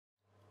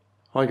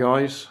Hi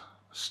guys,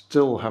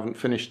 still haven't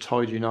finished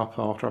tidying up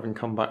after having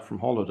come back from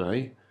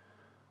holiday.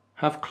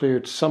 Have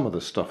cleared some of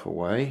the stuff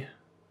away.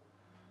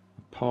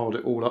 Piled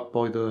it all up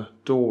by the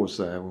doors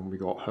there when we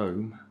got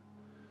home.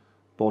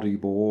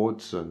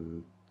 Bodyboards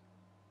and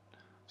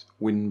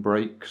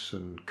windbreaks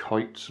and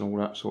kites and all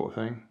that sort of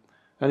thing.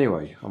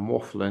 Anyway, I'm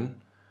waffling.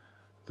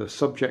 The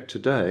subject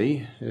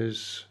today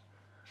is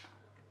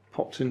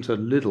popped into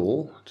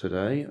Lidl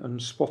today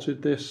and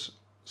spotted this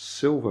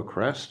silver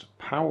Crest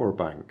power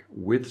bank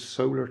with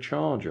solar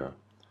charger,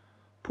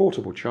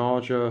 portable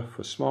charger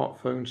for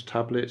smartphones,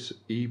 tablets,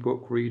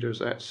 e-book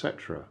readers,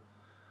 etc.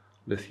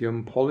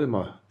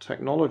 Lithium-Polymer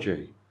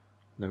technology,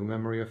 no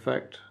memory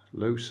effect,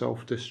 low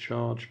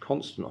self-discharge,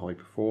 constant high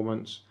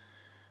performance,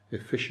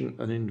 efficient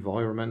and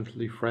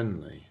environmentally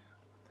friendly.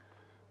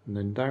 And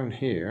then down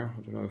here,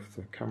 I don't know if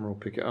the camera will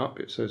pick it up,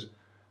 it says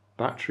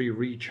battery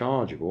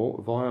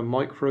rechargeable via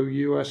micro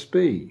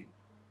USB.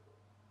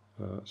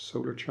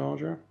 Solar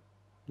charger?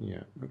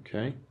 Yeah,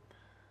 okay.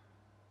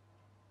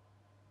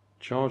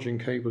 Charging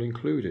cable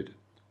included.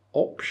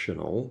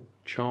 Optional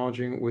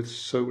charging with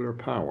solar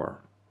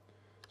power.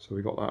 So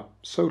we got that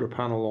solar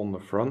panel on the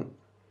front,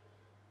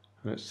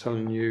 and it's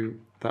telling you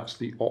that's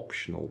the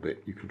optional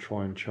bit. You can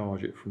try and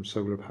charge it from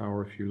solar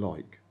power if you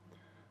like.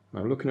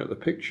 Now looking at the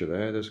picture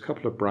there's a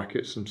couple of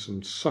brackets and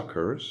some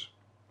suckers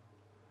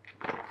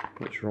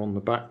which are on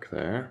the back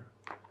there,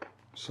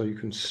 so you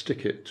can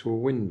stick it to a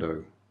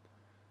window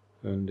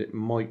and it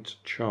might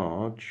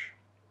charge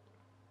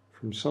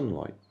from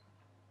sunlight.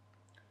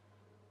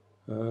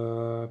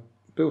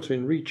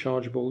 Built-in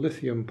rechargeable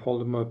lithium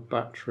polymer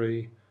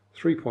battery,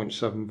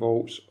 3.7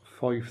 volts,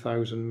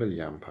 5000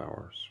 milliamp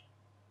hours.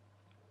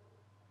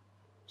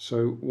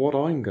 So what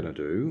I'm going to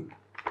do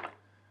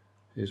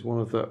is one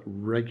of the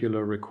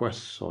regular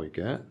requests I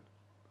get,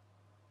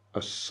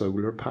 a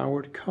solar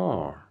powered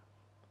car.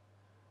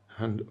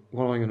 And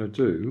what I'm going to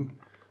do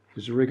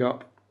is rig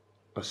up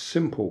a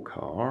simple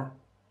car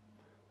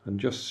and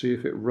just see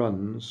if it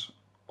runs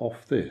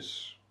off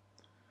this.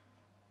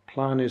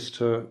 Plan is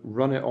to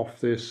run it off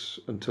this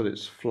until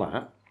it's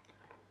flat,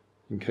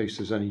 in case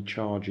there's any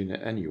charge in it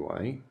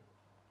anyway.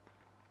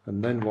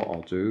 And then what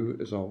I'll do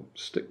is I'll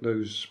stick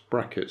those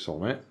brackets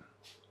on it,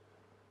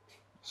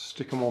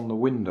 stick them on the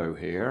window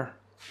here,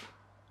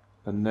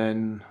 and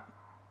then,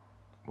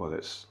 well,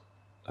 it's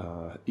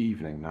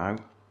evening now.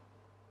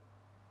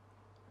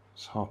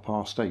 It's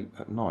 8:30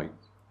 at night.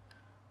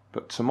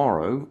 But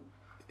tomorrow,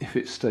 if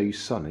it stays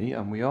sunny,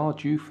 and we are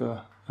due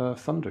for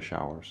thunder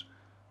showers,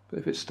 but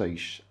if it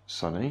stays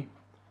sunny,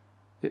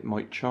 it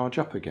might charge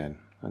up again,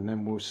 and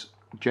then we'll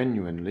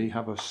genuinely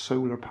have a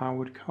solar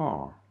powered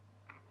car.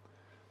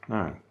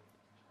 Now,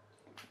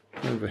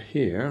 over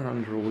here,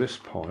 under all this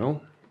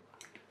pile,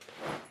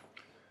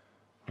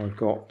 I've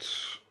got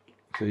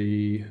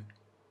the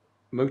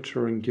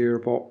motor and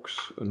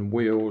gearbox and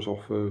wheels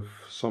off of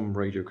some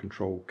radio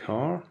controlled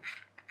car.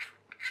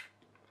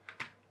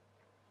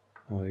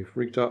 I've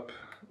rigged up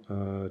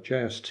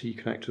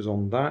JST connectors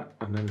on that,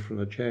 and then from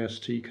the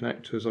JST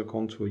connectors I've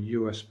gone to a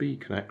USB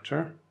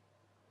connector,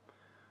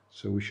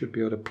 so we should be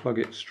able to plug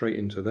it straight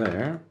into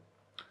there.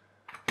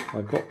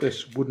 I've got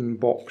this wooden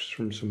box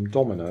from some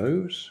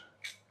Dominoes,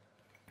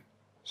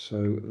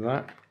 so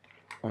that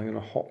I'm going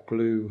to hot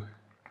glue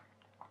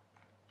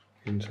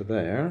into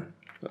there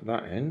at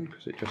that end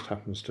because it just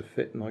happens to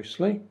fit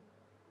nicely.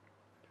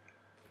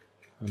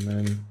 And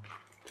then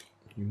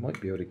you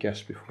might be able to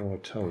guess before I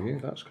tell you,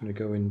 that's going to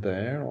go in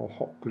there. I'll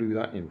hot glue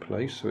that in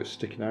place so it's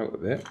sticking out a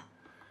bit.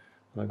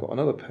 And I've got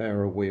another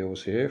pair of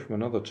wheels here from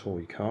another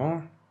toy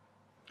car.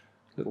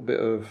 A little bit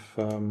of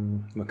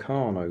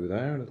Meccano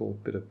there, a little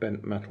bit of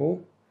bent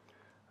metal,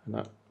 and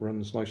that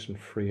runs nice and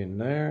free in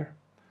there.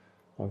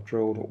 I've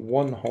drilled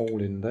one hole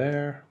in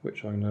there,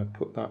 which I'm going to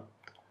put that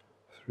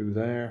through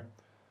there,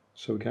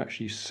 so we can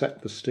actually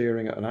set the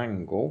steering at an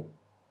angle,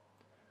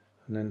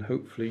 and then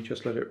hopefully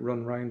just let it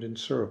run round in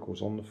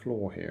circles on the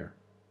floor here.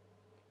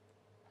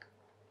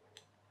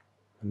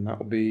 And that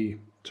will be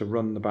to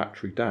run the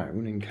battery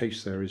down in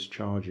case there is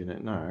charge in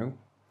it now.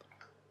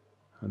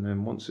 And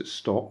then once it's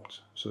stopped,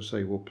 so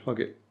say we'll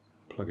plug it,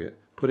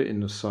 put it in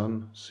the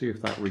sun, see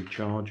if that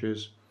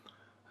recharges,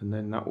 and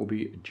then that will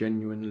be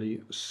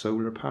genuinely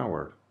solar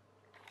powered.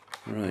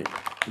 Right,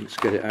 let's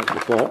get it out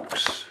of the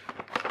box.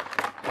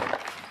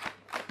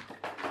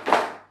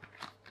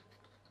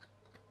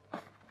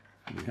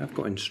 We have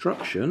got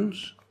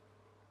instructions.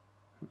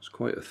 That's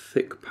quite a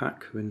thick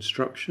pack of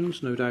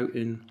instructions, no doubt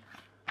in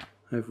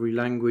every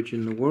language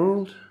in the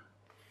world.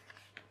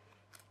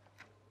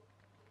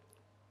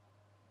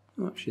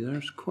 Oh, actually,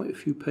 there's quite a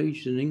few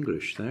pages in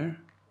English there.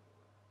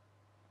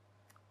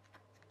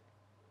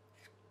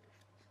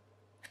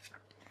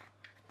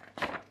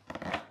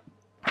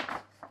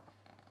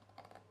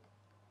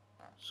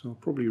 So I'll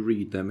probably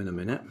read them in a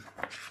minute.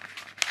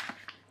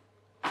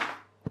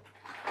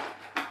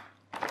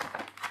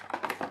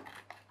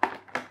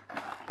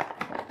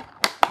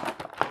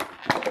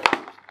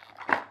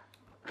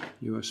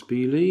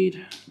 USB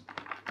lead,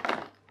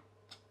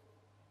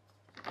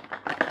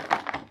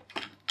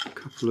 a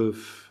couple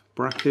of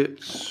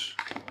brackets,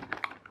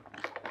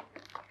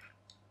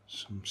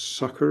 some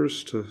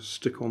suckers to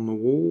stick on the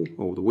wall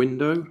or the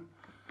window,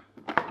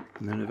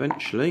 and then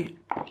eventually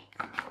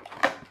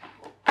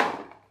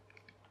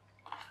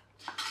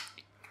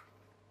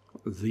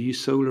the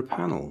solar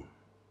panel.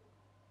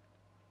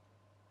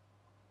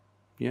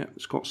 Yeah,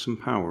 it's got some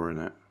power in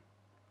it.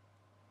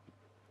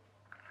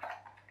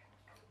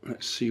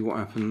 Let's see what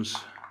happens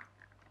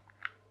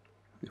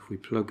if we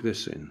plug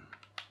this in.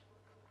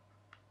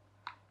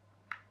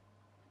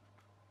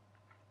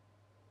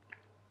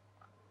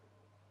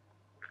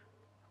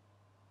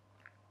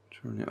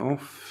 Turn it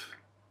off.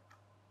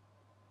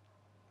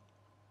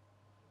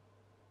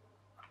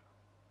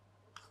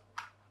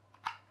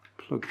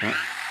 Plug that.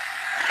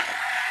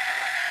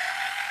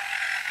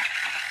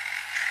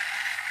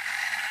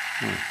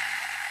 Oh,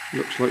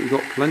 looks like we've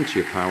got plenty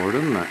of power,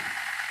 doesn't it?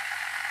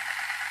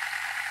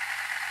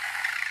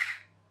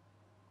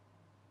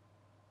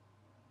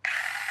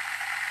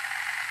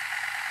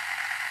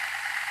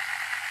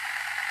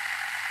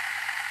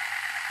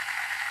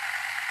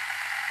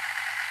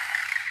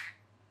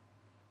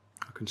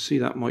 I can see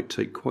that might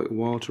take quite a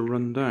while to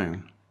run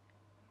down.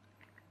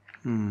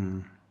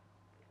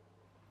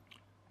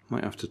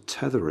 Might have to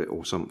tether it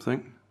or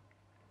something.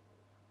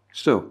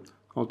 Still,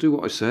 I'll do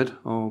what I said.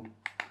 I'll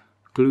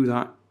glue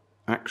that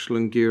axle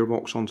and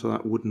gearbox onto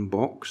that wooden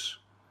box,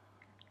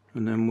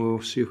 and then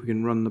we'll see if we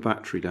can run the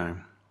battery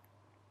down.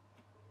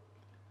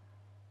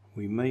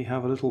 We may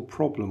have a little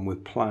problem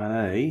with plan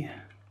A.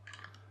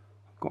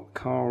 I've got the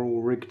car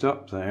all rigged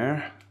up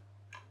there,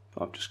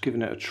 but I've just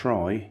given it a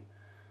try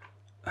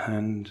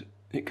and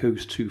it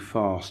goes too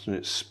fast and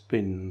it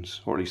spins,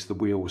 or at least the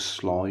wheels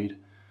slide,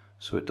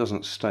 so it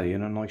doesn't stay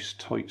in a nice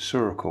tight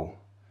circle.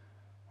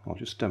 I'll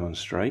just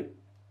demonstrate.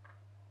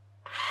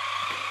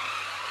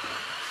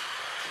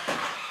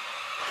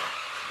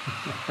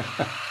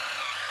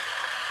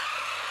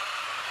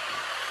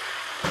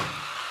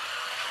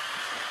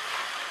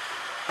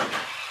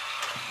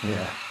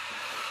 Yeah,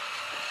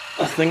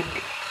 I think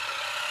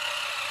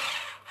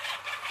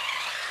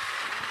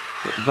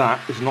that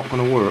is not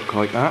going to work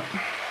like that.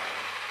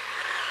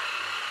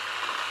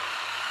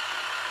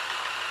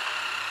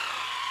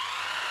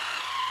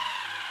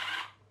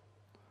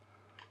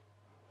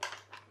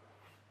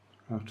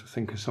 I have to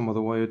think of some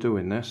other way of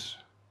doing this.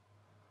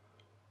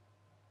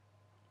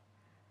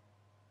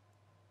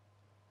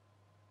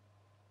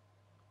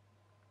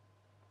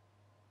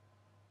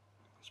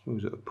 I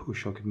suppose at a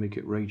push I could make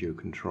it radio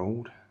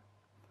controlled,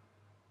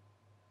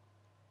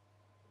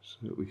 so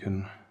that we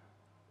can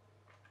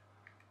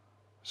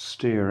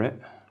steer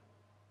it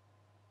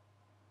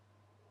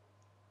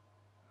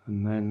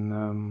and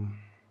then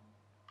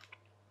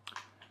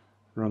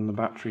run the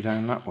battery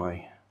down that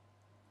way.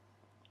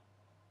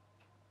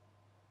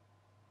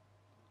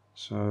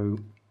 So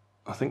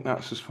I think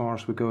that's as far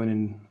as we're going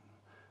in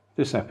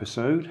this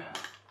episode.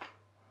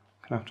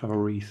 Gonna have to have a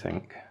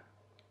rethink.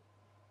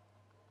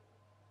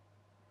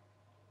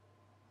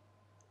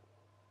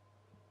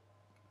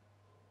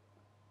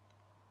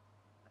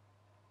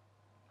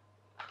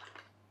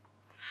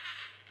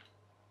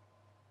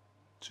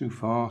 Too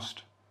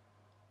fast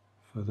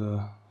for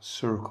the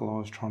circle I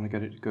was trying to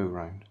get it to go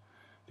round.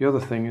 The other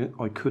thing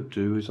I could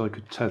do is I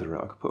could tether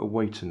it. I could put a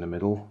weight in the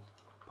middle,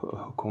 put a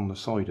hook on the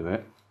side of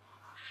it,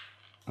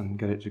 and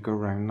get it to go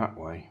round that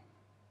way.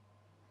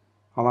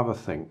 I'll have a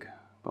think,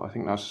 but I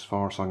think that's as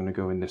far as I'm going to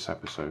go in this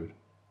episode.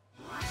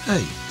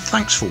 Hey,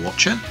 thanks for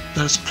watching.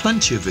 There's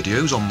plenty of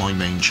videos on my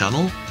main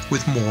channel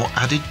with more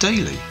added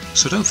daily,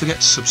 so don't forget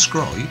to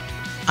subscribe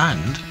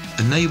and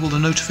enable the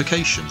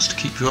notifications to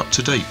keep you up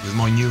to date with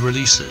my new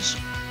releases.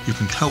 You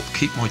can help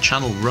keep my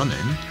channel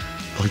running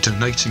by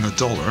donating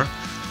 $1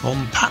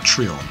 on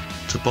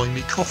Patreon to buy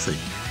me coffee.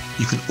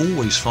 You can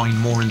always find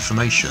more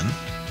information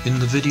in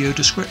the video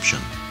description.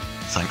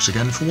 Thanks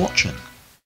again for watching.